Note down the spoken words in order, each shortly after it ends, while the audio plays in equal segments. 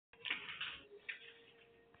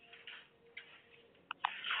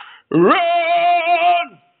Run!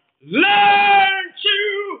 Learn to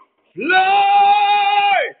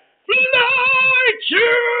fly! Fly to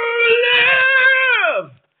live!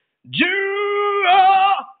 Do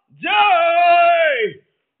or die!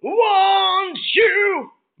 Want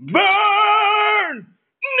you burn!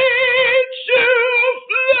 Need to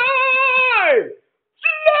fly!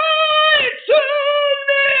 Fly to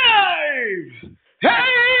live! Hey,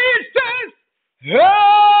 says, hey!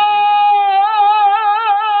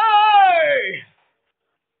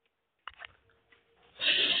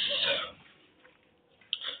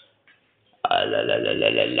 Ah, la la la la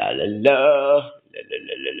la la la la la la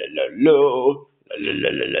la la la la la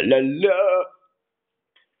la la la la.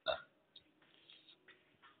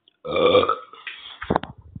 Uh.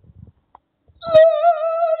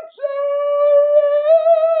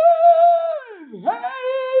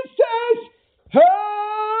 Hey, says, hey!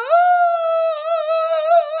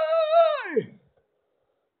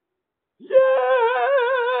 Yeah!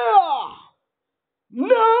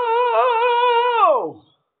 No!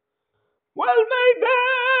 Well, maybe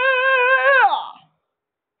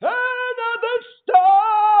another stuff.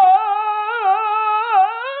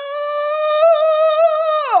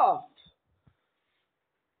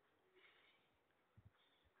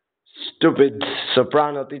 Stupid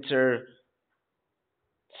soprano teacher.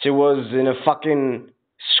 She was in a fucking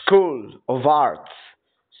school of art.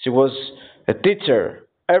 She was a teacher.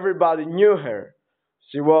 Everybody knew her.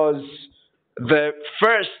 She was the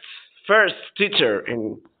first teacher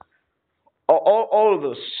in all of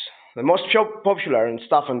those, the most popular and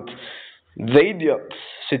stuff. And the idiot,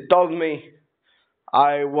 she told me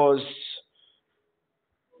I was,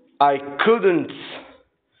 I couldn't,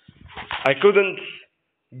 I couldn't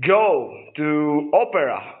go to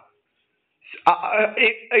opera.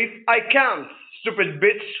 If I can't, stupid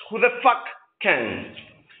bitch, who the fuck can?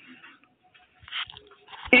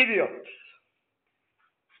 Idiot.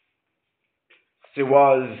 She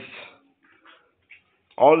was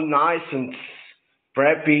all nice and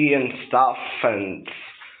preppy and stuff and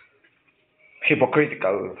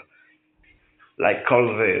hypocritical, like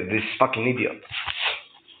all these fucking idiots.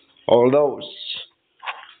 All those.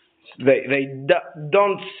 They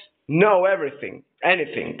don't know anything.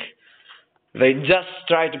 They just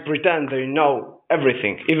try to pretend they know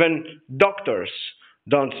everything. Even doctors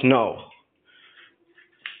don't know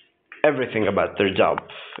everything about their job.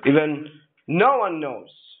 Even no one knows.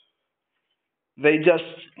 They just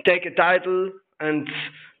take a title and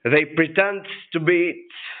they pretend to be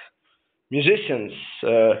musicians,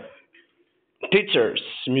 teachers,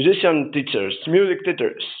 musician teachers, music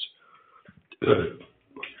teachers.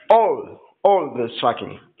 All these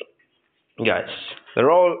fucking guys.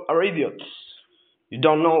 They're all are idiots. You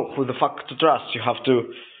don't know who the fuck to trust. You have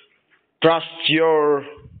to trust your,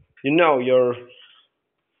 your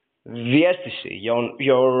viestici,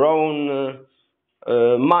 your own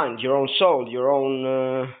mind, your own soul, your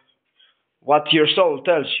own what your soul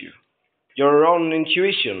tells you, your own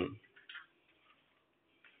intuition,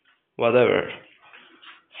 whatever.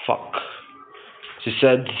 Fuck. She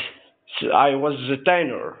said I was a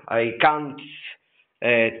tenor. I can't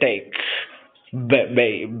take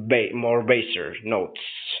more baser notes,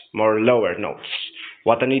 more lower notes.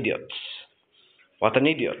 What an idiot. What an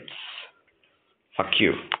idiot. Fuck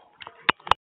you.